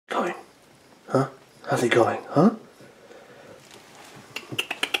How's it going, huh?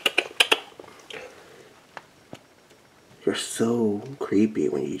 You're so creepy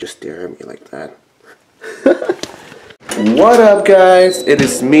when you just stare at me like that. What up, guys? It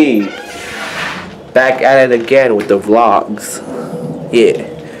is me. Back at it again with the vlogs. Yeah.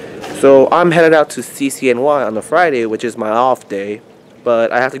 So I'm headed out to CCNY on the Friday, which is my off day.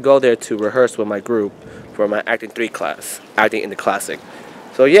 But I have to go there to rehearse with my group for my Acting 3 class. Acting in the Classic.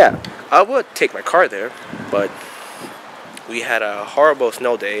 So yeah, I would take my car there, but we had a horrible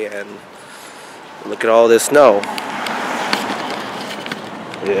snow day and look at all this snow.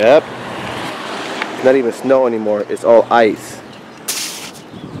 Yep. It's not even snow anymore, it's all ice.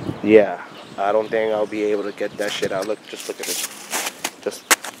 Yeah, I don't think I'll be able to get that shit out. Just look at it. Just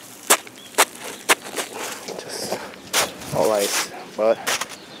all ice. But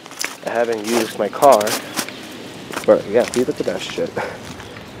I haven't used my car. But yeah, see, look at that shit.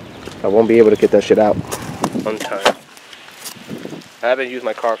 I won't be able to get that shit out on time. I haven't used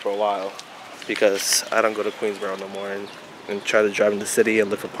my car for a while because I don't go to Queensboro no more and try to drive in the city and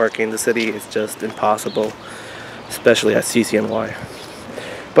look for parking in the city. It's just impossible, especially at CCNY.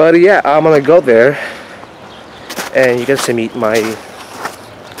 But yeah, I'm gonna go there and you get to meet my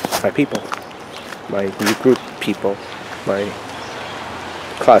people, my new group people, my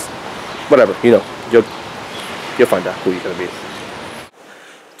class, whatever, you know, you'll find out who you're gonna be.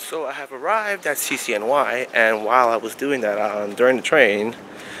 So I have arrived at CCNY, and while I was doing that during the train,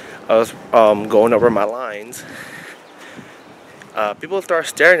 I was going over my lines. People started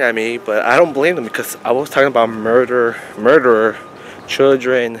staring at me, but I don't blame them because I was talking about murderer,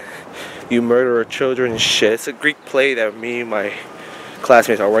 children, you murderer children and shit. It's a Greek play that me and my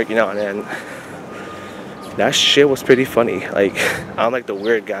classmates are working on, and that shit was pretty funny. Like, I'm like the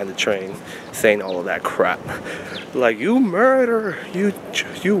weird guy in the train saying all of that crap. Like, you murder, you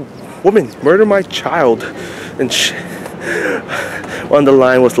woman, murder my child, and on the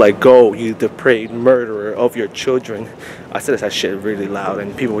line was like, go, you depraved murderer of your children. I said that shit really loud,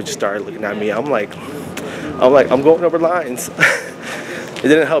 and people would just start looking at me. I'm like, I'm going over lines. It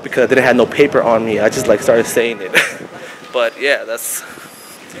didn't help because I didn't have no paper on me. I just like started saying it. But yeah, it's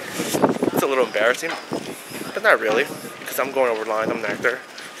a little embarrassing, but not really, because I'm going over line. I'm an actor.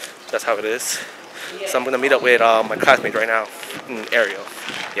 That's how it is. So I'm gonna meet up with my classmate right now in Ariel.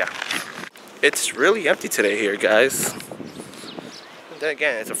 Yeah. It's really empty today here, guys. And then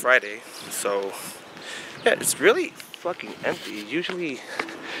again, it's a Friday, so yeah, it's really fucking empty. Usually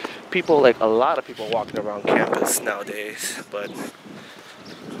people, like a lot of people walking around campus nowadays, but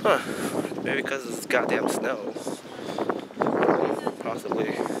maybe because it's goddamn snow.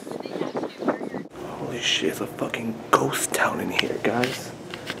 Possibly. Holy shit, it's a fucking ghost town in here, guys.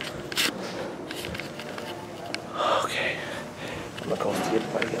 Okay, I'm not going to see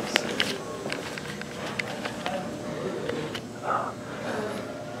everybody else.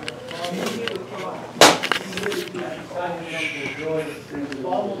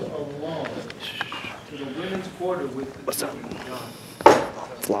 What's up?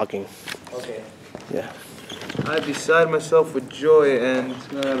 Vlogging. Okay. Yeah. I beside myself with joy and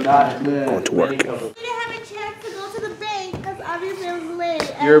going to work. We didn't have a chance to go to the bank because obviously it was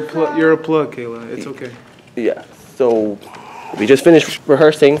late. You're a plug, Kayla. It's okay. Yeah. So we just finished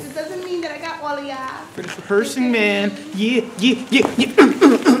rehearsing. It doesn't mean that I got all of y'all. Finished rehearsing, man. Yeah.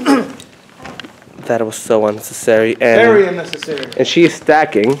 That was so unnecessary and Very unnecessary. And she's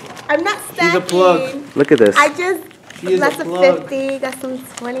stacking. I'm not stacking. She's a plug. Look at this. I just lots a of plug. 50, got some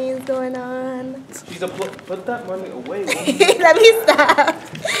 20s going on. She's a plug. Put that money away. Let me stop.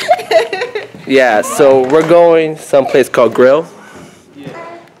 Yeah, so we're going someplace called Grill.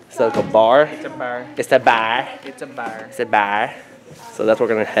 Yeah. So like a bar. It's a bar. It's a bar. It's a bar. It's a bar. So that's what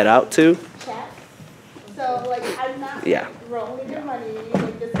we're gonna head out to. Check. So like I'm not Yeah. rolling your money.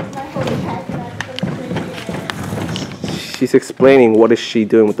 Like this is my whole check. That's the She's explaining what is she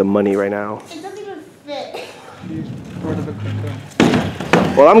doing with the money right now. It doesn't even fit.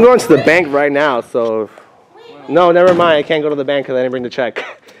 Well, I'm going to the bank right now, so no, never mind. I can't go to the bank because I didn't bring the check.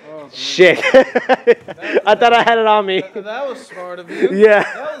 Oh, shit. I thought I had it on me. That was smart of you. Yeah.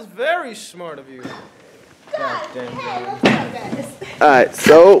 That was very smart of you. God damn. Hey, what's up, guys? Alright,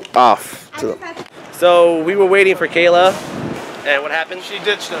 so off. So we were waiting for Kayla, and what happened? She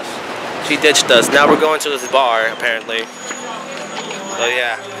ditched us. She ditched us. Now we're going to this bar, apparently. So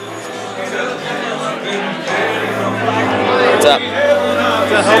yeah. What's up? To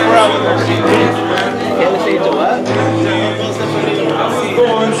help her out with her Kayla said to what?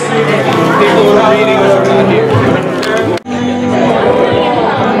 people who are reading or not here.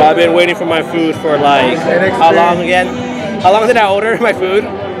 I've been waiting for my food for like, how long again? How long did I order my food?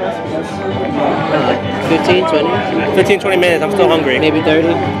 15, 20? 15, 20 minutes. I'm still hungry. Maybe 30?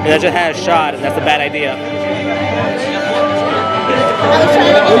 And I just had a shot, and that's a bad idea.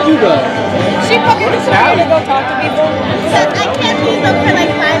 Where'd you go? She probably just wanted to go talk to people. Because I can't leave them for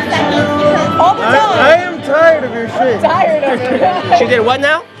like 5 seconds because all the time. I am tired of your shit. Tired of it. She did what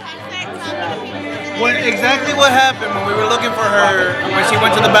now? Exactly what happened when we were looking for her when she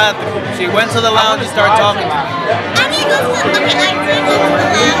went to the bathroom. She went to the lounge and started talking to me. I didn't go to the, okay, I did go to the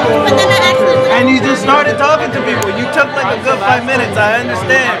lounge, but then I actually went. And you just started talking to people. You took like a good 5 minutes. I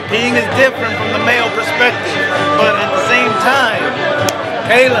understand. Peeing is different from the male perspective. But at the same time,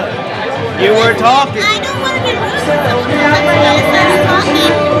 Kayla, you were talking. I don't want to be rude to someone because I started talking.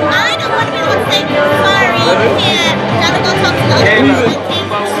 I don't want to be able to say, sorry, you can't. Gotta go talk to the other people.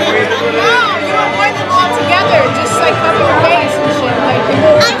 Together, just like cover your face and shit. Like,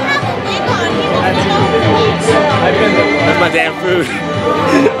 I have a wig on. He wants to know. That's my damn food.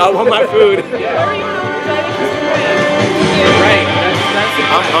 I want my food. Right.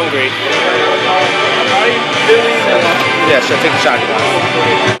 I'm hungry. Yeah, should I take a shot?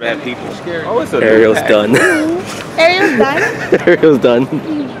 Bad people. Ariel's done. Ariel's done? Ariel's done.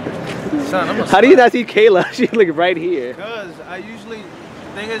 Son, How do you not see Kayla? She's like right here. Because I usually,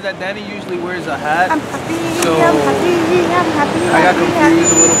 the thing is that Danny usually wears a hat. I'm happy, So, I'm happy, I'm happy. I got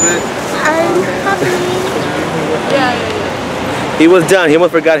confused a little bit. I'm happy. He was done. He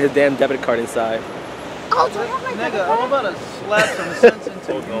almost forgot his damn debit card inside. Oh, do I have my Nigga, I'm about to slap some sense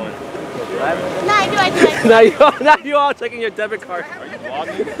into you. No, I do. now you all checking your debit card. Are you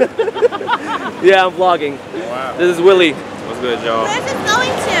vlogging? Yeah, I'm vlogging. Wow. This is Willie. What's good, y'all? Where's this going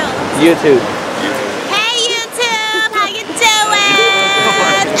to? YouTube. Hey, YouTube. How you doing?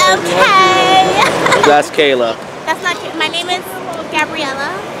 Okay. That's Kayla. That's not my name is Gabriella.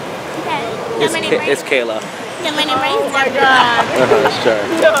 Okay. Is that my name right? It's Kayla. Yeah, my name right? Oh my God.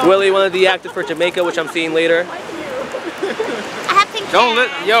 Sure. Willie, one of the actors for Jamaica, which I'm seeing later. I have pink Don't hair.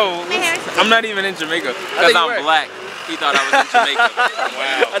 let, yo, My hair is pink. I'm not even in Jamaica because I'm black. He thought I was in Jamaica.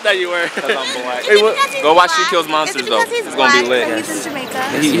 Wow. I thought you were. Because I'm black. Hey, what? Go watch She Kills Monsters though. It's gonna be lit. He's in Jamaica.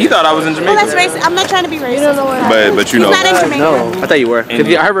 He thought I was in Well, Jamaica. that's racist. I'm not trying to be racist. You don't know what But you know. He's not in Jamaica. No, I thought you were. Because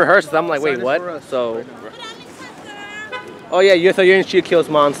I rehearsed, I'm like, wait, what? So. Oh yeah, so you're in She Kills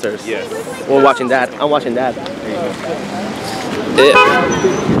Monsters. Yes. We're watching that. I'm watching that.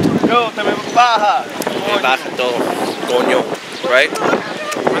 Yo, te me baja. Baja todo, coño, right?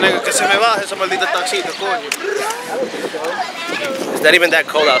 Nigga, que se me baje esa maldita taxita, coño. It's not even that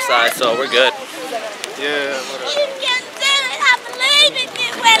cold outside, so we're good. Yeah, You can do it. I believe in you,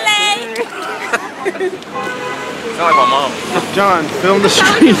 Willie. Sound like my mom. John, film the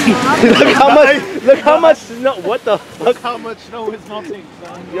screen. Look how much snow. What the fuck? Look how much snow is melting,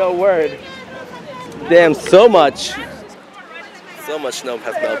 son. Yo, word. Damn, so much. So much snow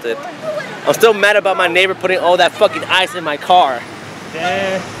has melted. I'm still mad about my neighbor putting all that fucking ice in my car.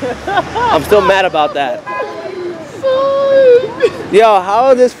 I'm still mad about that. Yo,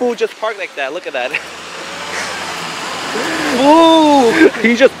 how is this fool just parked like that? Look at that. Ooh,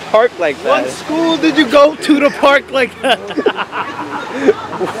 he just parked like that. What school did you go to park like that?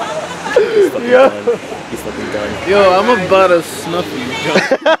 He's fucking done. Yo, I'm about to snuff you, John.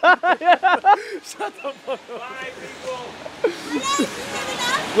 Shut the fuck up.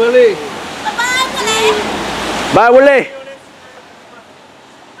 Willie. Bye, Willie. Bye, Willie.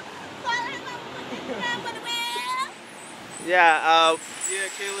 Yeah, Yeah,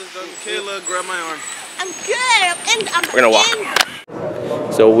 Kayla's done. Kayla, grab my arm. I'm good. I'm we're gonna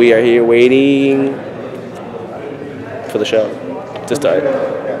walk. So we are here waiting for the show to start.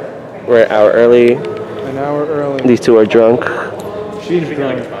 We're an hour early. An hour early. These two are drunk. She's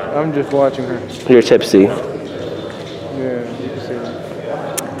drunk. I'm just watching her. You're tipsy. Yeah, you can see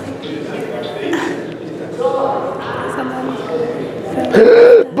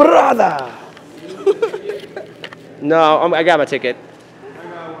that. Brother! No, I got my ticket.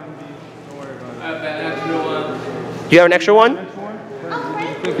 You have an extra one?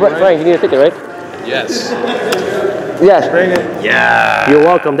 Frank, you need a ticket, right? Yes. Yes. Bring it. Yeah. You're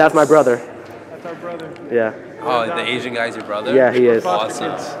welcome. That's my brother. That's our brother. Yeah. Oh, the Asian guy's your brother? Yeah, he is.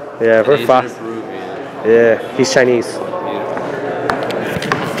 Awesome. Yeah, we're Asian fast. Peruvian. Yeah, he's Chinese.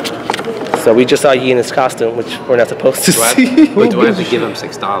 So we just saw Yi in his costume, which we're not supposed to see. Do I have to give him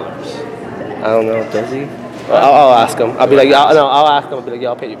 $6? I don't know. Does he? I'll ask him. I'll be like, I'll ask him. I'll be like, yeah,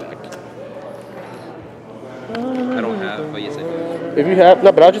 I'll pay you back. I don't have, but yes I do. If you have,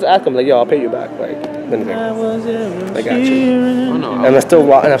 no, but I'll just ask him, like, yo, I'll pay you back. Like, then I got you. Oh no. And I'm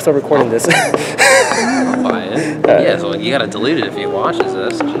still recording this. I'll buy it. Yeah, so you gotta delete it if he watches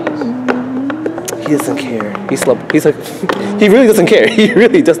this. Jeez. doesn't care. He's like, he really doesn't care. He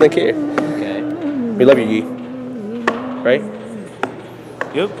really doesn't care. Okay. We love you, Yi. Right?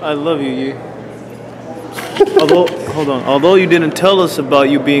 Yep, I love you, Yi. Although you didn't tell us about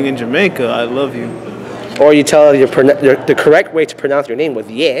you being in Jamaica, I love you. Or you tell the correct way to pronounce your name was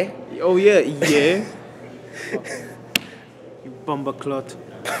yeah. Oh yeah, yeah. You bumba clot.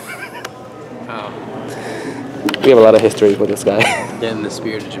 Oh. We have a lot of history with this guy. Get in the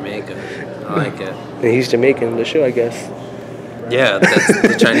spirit of Jamaica. I like it. And he's Jamaican in the show, I guess. Yeah, that's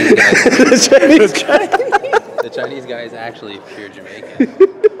the Chinese guy. The Chinese guy. The Chinese guy is actually pure Jamaican.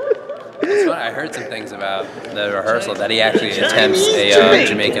 It's funny, I heard some things about the rehearsal that he actually attempts a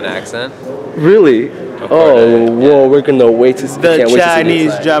Jamaican accent. Really? Oh, whoa, we're gonna wait to see. The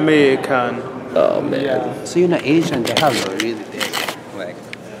Chinese Jamaican. Oh, man. So you know, Asian they have a really big,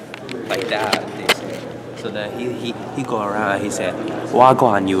 like that. So then he go around. He said,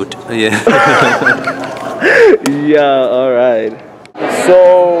 "Wagwan youth." Yeah. Yeah. All right.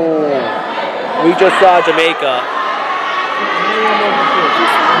 So we just saw Jamaica.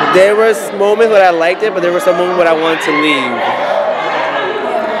 There was moments when I liked it, but there was some moments when I wanted to leave.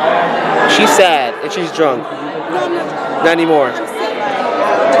 She's sad and she's drunk. Not anymore.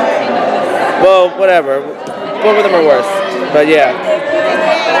 Well, whatever. Both of them are worse. But yeah.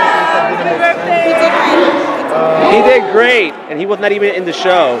 He did great, and he was not even in the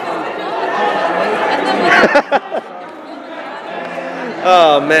show.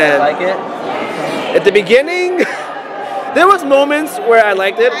 Oh man. Like it? At the beginning, there was moments where I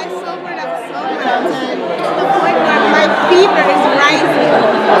liked it. I sobered up to the point where my fever is rising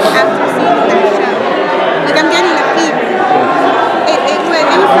after seeing that show. Like I'm getting a fever. It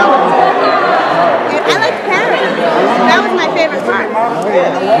was so I like Paris. That was my favorite part.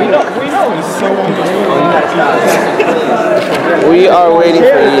 We are waiting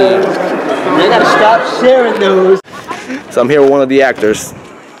for you. You gotta stop sharing those. So I'm here with one of the actors,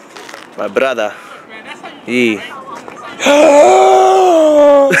 my brother. Yi.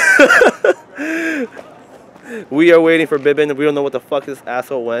 We are waiting for Bibbin. We don't know what the fuck this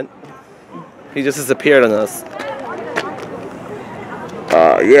asshole went. He just disappeared on us.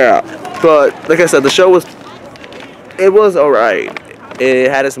 Yeah. But like I said, the show was alright. It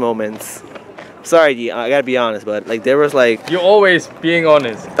had its moments. Sorry, Yi, I gotta be honest, but like there was like. You're always being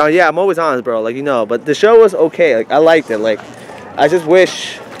honest. Oh yeah, I'm always honest, bro. Like you know, but the show was okay. Like I liked it. Like I just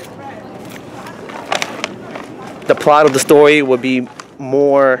wish the plot of the story would be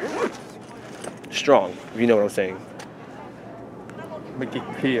more strong. If you know what I'm saying. Make it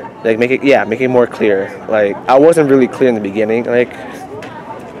clear. Like make it more clear. Like I wasn't really clear in the beginning. Like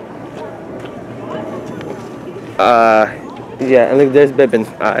yeah, and like there's Bibbin.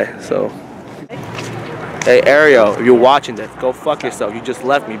 So. Hey Ariel, if you're watching this, go fuck yourself. You just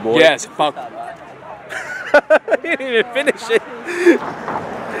left me, boy. Yes, fuck. You didn't even finish it.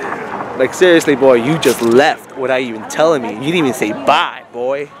 Like seriously, boy, you just left without even telling me. You didn't even say bye,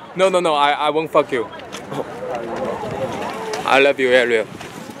 boy. No, I won't fuck you. I love you, Ariel.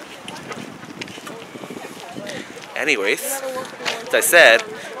 Anyways, as I said,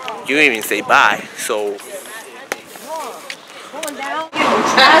 you didn't even say bye, so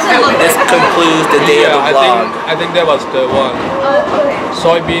this concludes the day of the vlog. I think that was the one.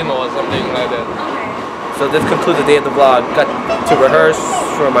 Soybean or something like that. So this concludes the day of the vlog. Got to rehearse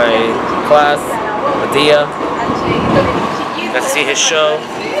for my class, Adia. Got to see his show.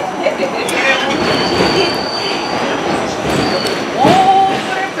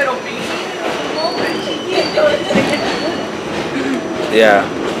 Yeah.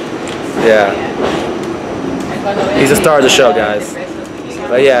 He's the star of the show, guys.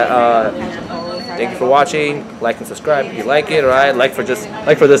 But yeah, thank you for watching. Like and subscribe if you like it. Alright, like for this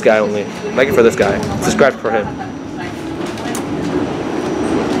guy only. Like it for this guy. Subscribe for him.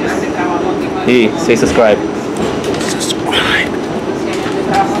 Say subscribe. Subscribe.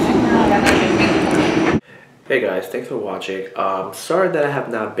 Hey guys, thanks for watching. Sorry that I have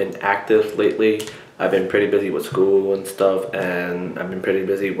not been active lately. I've been pretty busy with school and stuff, and I've been pretty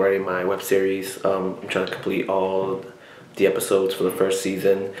busy writing my web series. I'm trying to complete all the episodes for the first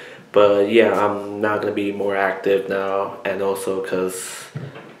season. But yeah, I'm now going to be more active now, and also because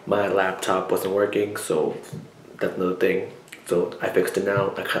my laptop wasn't working, so that's another thing. So I fixed it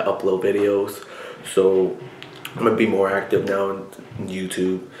now. I can upload videos, so I'm going to be more active now on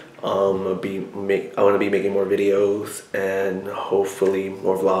YouTube. I want to be making more videos and hopefully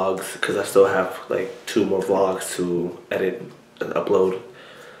more vlogs, because I still have like 2 more vlogs to edit and upload.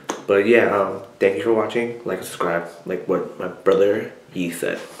 But yeah, thank you for watching. Like and subscribe, like what my brother Yi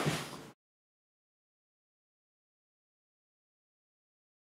said.